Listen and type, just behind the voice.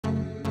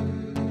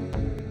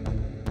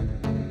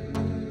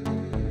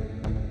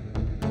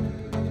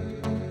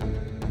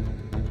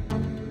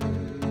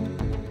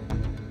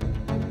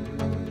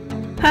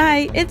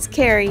Hi, it's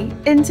Carrie.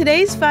 In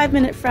today's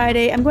 5-Minute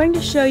Friday, I'm going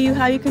to show you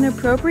how you can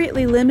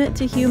appropriately limit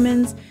to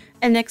humans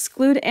and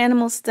exclude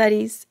animal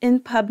studies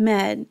in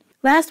PubMed.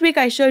 Last week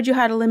I showed you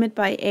how to limit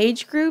by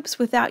age groups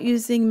without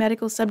using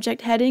medical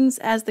subject headings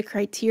as the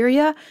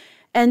criteria,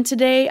 and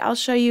today I'll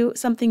show you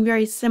something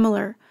very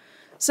similar.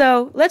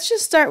 So let's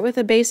just start with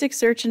a basic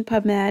search in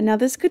PubMed. Now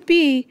this could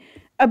be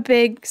a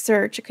big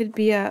search, it could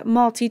be a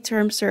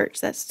multi-term search.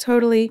 That's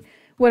totally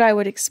what I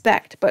would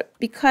expect, but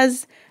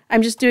because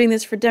I'm just doing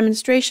this for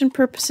demonstration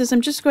purposes, I'm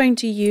just going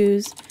to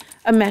use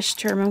a mesh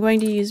term. I'm going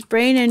to use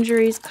brain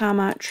injuries,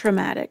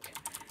 traumatic.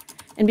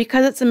 And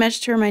because it's a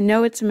mesh term, I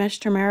know it's a mesh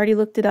term. I already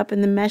looked it up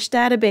in the mesh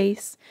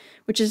database,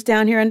 which is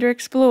down here under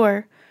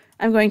Explore.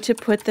 I'm going to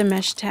put the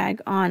mesh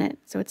tag on it.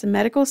 So it's a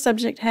medical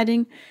subject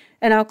heading,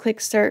 and I'll click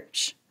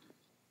search.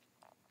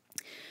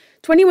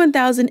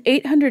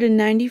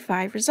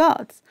 21,895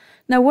 results.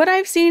 Now what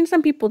I've seen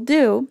some people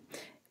do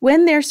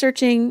when they're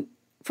searching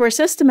for a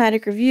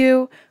systematic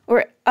review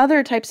or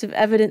other types of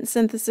evidence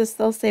synthesis,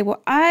 they'll say,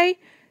 well, I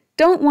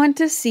don't want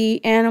to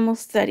see animal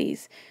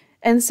studies.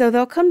 And so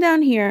they'll come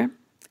down here.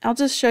 I'll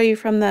just show you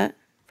from the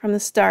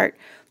start.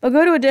 They'll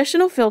go to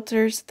additional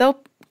filters,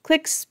 they'll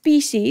click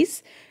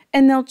species,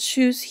 and they'll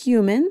choose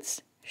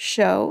humans,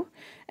 show,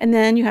 and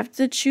then you have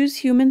to choose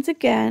humans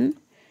again,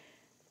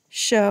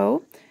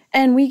 show,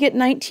 and we get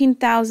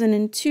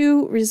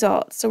 19,002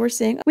 results. So we're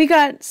saying we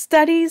got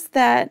studies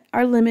that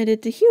are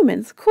limited to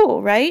humans.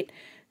 Cool, right?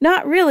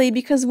 Not really,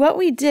 because what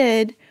we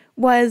did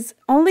was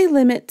only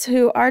limit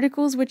to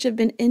articles which have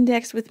been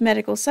indexed with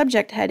medical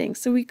subject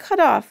headings. So we cut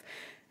off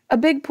a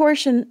big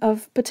portion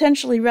of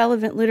potentially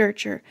relevant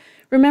literature.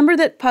 Remember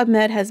that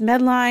PubMed has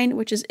MEDLINE,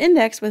 which is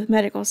indexed with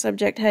medical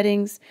subject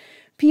headings,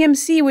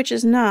 PMC, which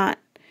is not,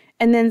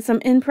 and then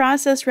some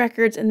in-process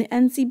records in the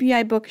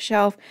NCBI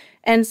bookshelf,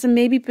 and some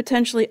maybe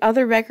potentially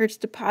other records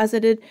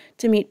deposited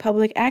to meet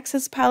public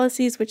access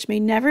policies which may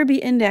never be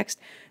indexed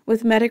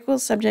with medical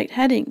subject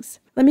headings.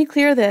 Let me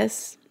clear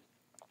this.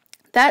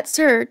 That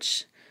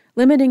search,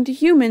 limiting to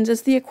humans,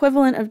 is the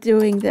equivalent of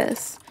doing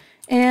this,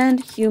 and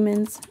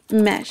humans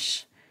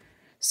mesh.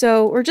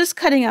 So we're just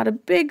cutting out a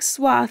big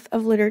swath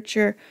of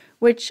literature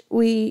which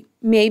we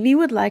maybe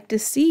would like to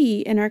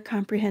see in our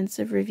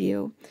comprehensive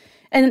review.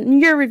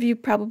 And your review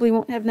probably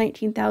won't have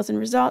 19,000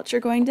 results. You're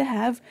going to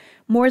have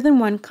more than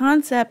one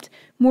concept,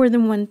 more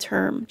than one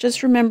term.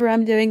 Just remember,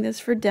 I'm doing this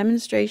for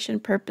demonstration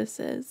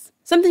purposes.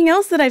 Something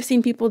else that I've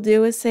seen people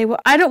do is say,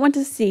 well, I don't want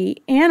to see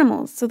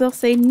animals. So they'll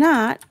say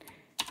not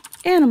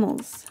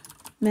animals,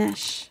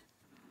 mesh.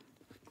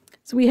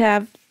 So we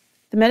have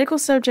the medical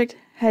subject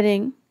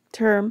heading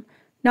term,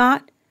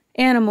 not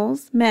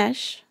animals,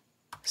 mesh,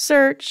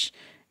 search,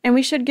 and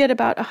we should get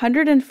about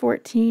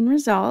 114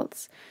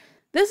 results.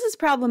 This is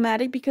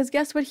problematic because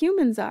guess what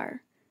humans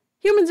are?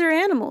 Humans are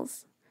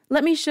animals.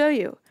 Let me show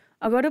you.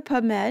 I'll go to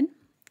PubMed.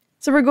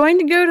 So we're going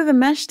to go to the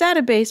mesh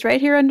database right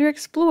here under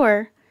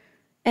Explore,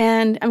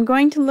 and I'm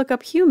going to look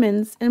up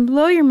humans and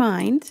blow your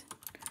mind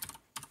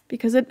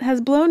because it has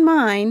blown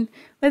mine.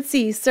 Let's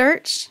see,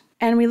 search,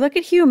 and we look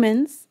at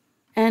humans,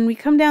 and we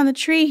come down the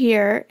tree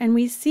here, and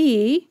we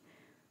see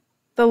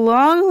the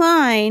long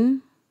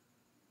line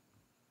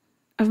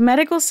of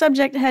medical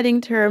subject heading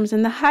terms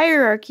in the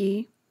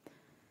hierarchy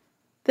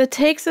that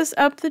takes us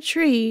up the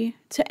tree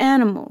to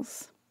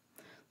animals.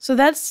 So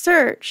that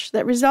search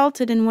that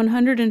resulted in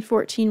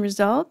 114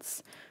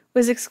 results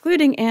was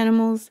excluding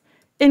animals,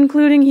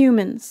 including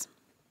humans.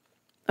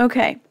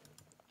 Okay,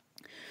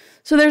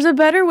 so there's a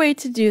better way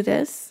to do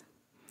this.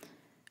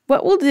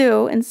 What we'll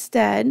do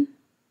instead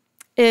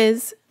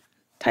is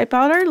type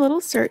out our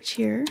little search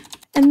here,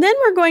 and then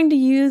we're going to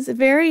use a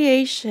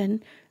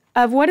variation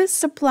of what is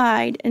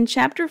supplied in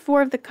Chapter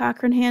 4 of the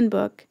Cochrane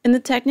Handbook in the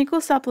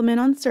Technical Supplement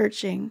on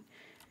Searching.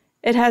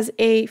 It has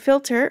a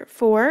filter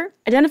for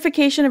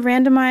identification of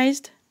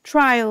randomized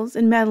trials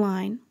in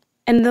MEDLINE.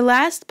 And the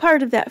last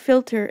part of that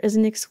filter is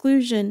an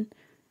exclusion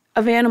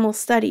of animal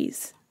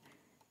studies.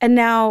 And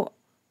now,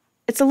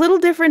 it's a little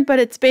different, but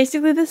it's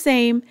basically the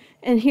same.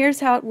 And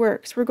here's how it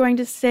works. We're going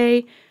to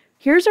say,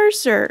 here's our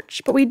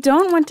search, but we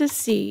don't want to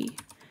see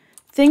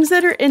things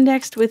that are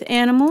indexed with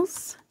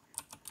animals,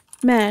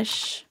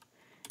 mesh.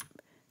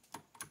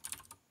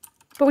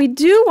 But we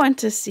do want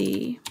to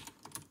see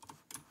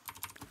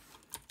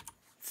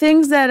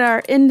things that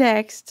are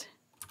indexed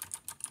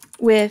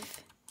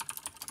with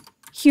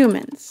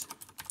humans.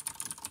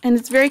 And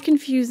it's very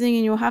confusing,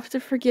 and you'll have to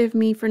forgive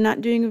me for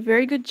not doing a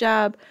very good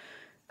job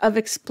of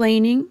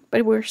explaining,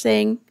 but we're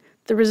saying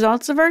the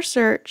results of our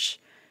search,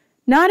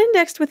 not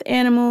indexed with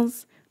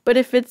animals, but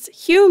if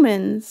it's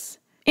humans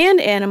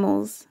and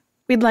animals,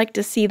 we'd like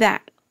to see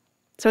that.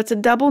 So it's a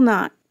double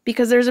not,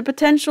 because there's a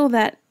potential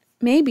that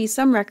maybe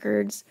some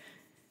records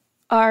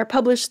are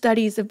published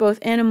studies of both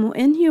animal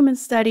and human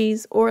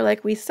studies, or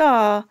like we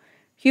saw,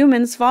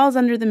 humans falls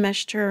under the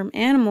mesh term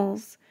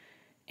animals,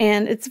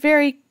 and it's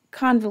very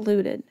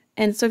convoluted.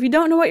 And so if you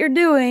don't know what you're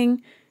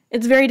doing,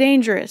 it's very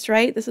dangerous,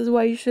 right? This is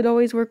why you should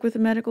always work with a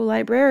medical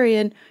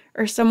librarian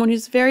or someone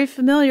who's very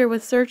familiar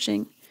with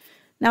searching.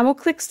 Now we'll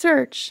click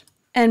search.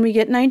 and we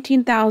get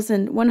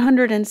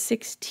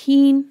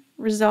 19,116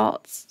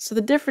 results. So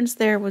the difference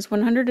there was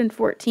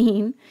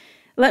 114.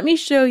 Let me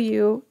show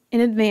you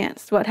in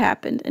advance what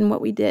happened and what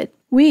we did.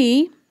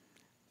 We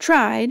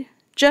tried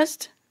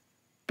just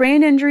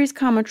brain injuries,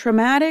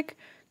 traumatic,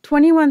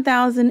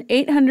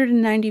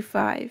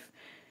 21,895.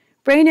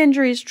 Brain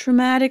injuries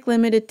traumatic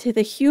limited to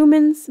the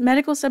humans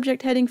medical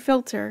subject heading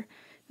filter,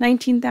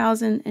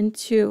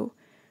 19,002.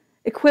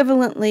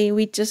 Equivalently,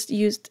 we just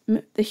used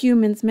the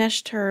humans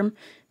mesh term,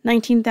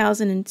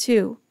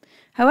 19,002.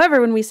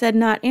 However, when we said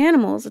not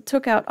animals, it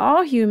took out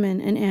all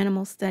human and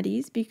animal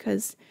studies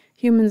because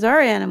humans are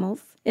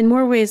animals in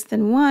more ways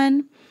than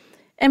one,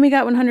 and we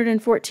got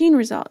 114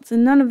 results,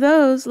 and none of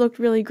those looked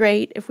really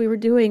great if we were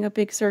doing a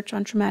big search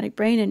on traumatic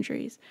brain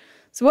injuries.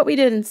 So what we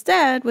did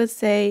instead was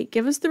say,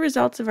 give us the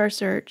results of our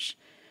search.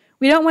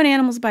 We don't want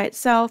animals by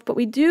itself, but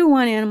we do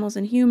want animals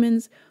and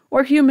humans,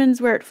 or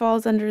humans where it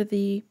falls under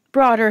the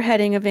broader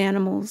heading of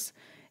animals.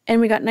 And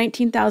we got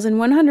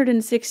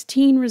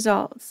 19,116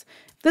 results.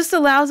 This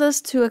allows us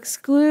to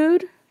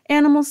exclude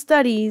animal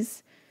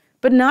studies,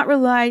 but not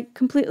rely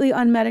completely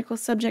on medical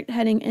subject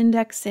heading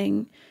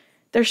indexing.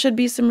 There should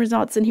be some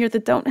results in here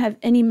that don't have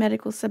any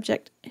medical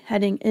subject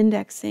heading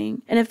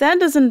indexing. And if that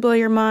doesn't blow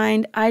your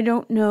mind, I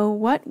don't know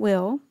what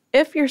will.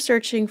 If you're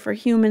searching for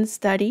human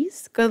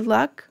studies, good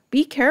luck.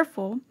 Be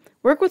careful.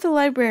 Work with a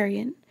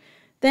librarian.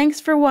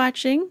 Thanks for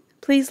watching.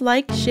 Please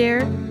like,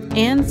 share,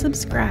 and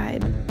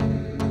subscribe.